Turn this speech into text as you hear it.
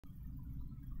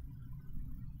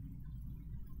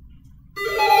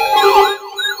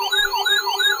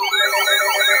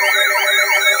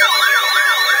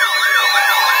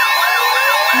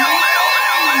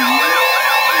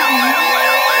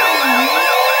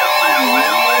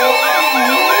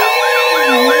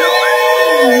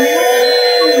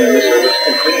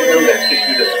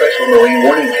marine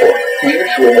warning for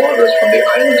nearshore waters from the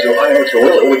islands Ohio to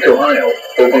Willowick, Ohio.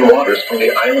 Open waters from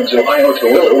the islands Ohio to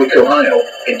Willowick, Ohio,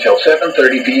 until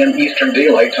 7:30 p.m. Eastern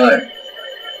Daylight Time.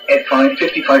 At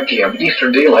 5:55 p.m.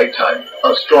 Eastern Daylight Time,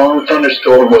 a strong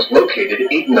thunderstorm was located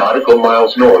 8 nautical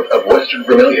miles north of western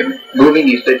Vermilion, moving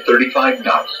east at 35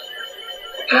 knots.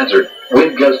 Hazard,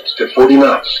 wind gusts to 40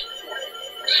 knots.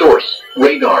 Source,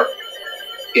 radar.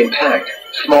 Impact,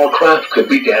 small craft could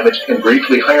be damaged and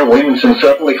briefly higher winds and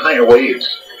suddenly higher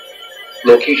waves.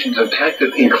 Locations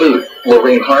impacted include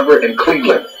Lorraine Harbor and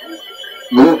Cleveland.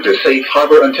 Move to safe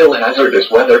harbor until hazardous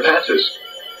weather passes.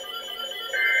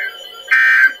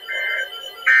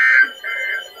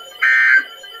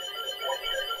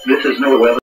 This is NOAA weather.